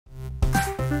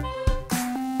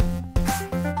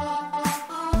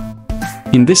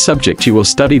In this subject you will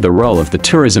study the role of the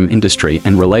tourism industry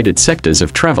and related sectors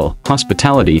of travel,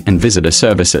 hospitality and visitor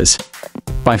services.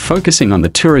 By focusing on the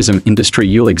tourism industry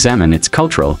you'll examine its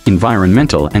cultural,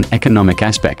 environmental and economic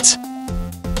aspects.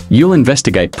 You'll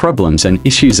investigate problems and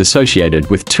issues associated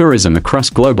with tourism across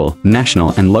global,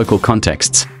 national and local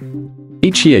contexts.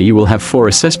 Each year you will have 4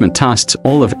 assessment tasks,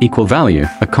 all of equal value,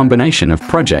 a combination of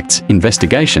projects,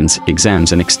 investigations,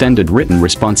 exams and extended written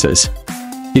responses.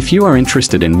 If you are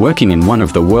interested in working in one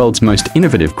of the world's most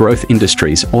innovative growth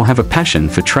industries or have a passion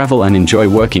for travel and enjoy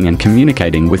working and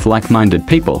communicating with like-minded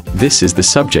people, this is the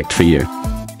subject for you.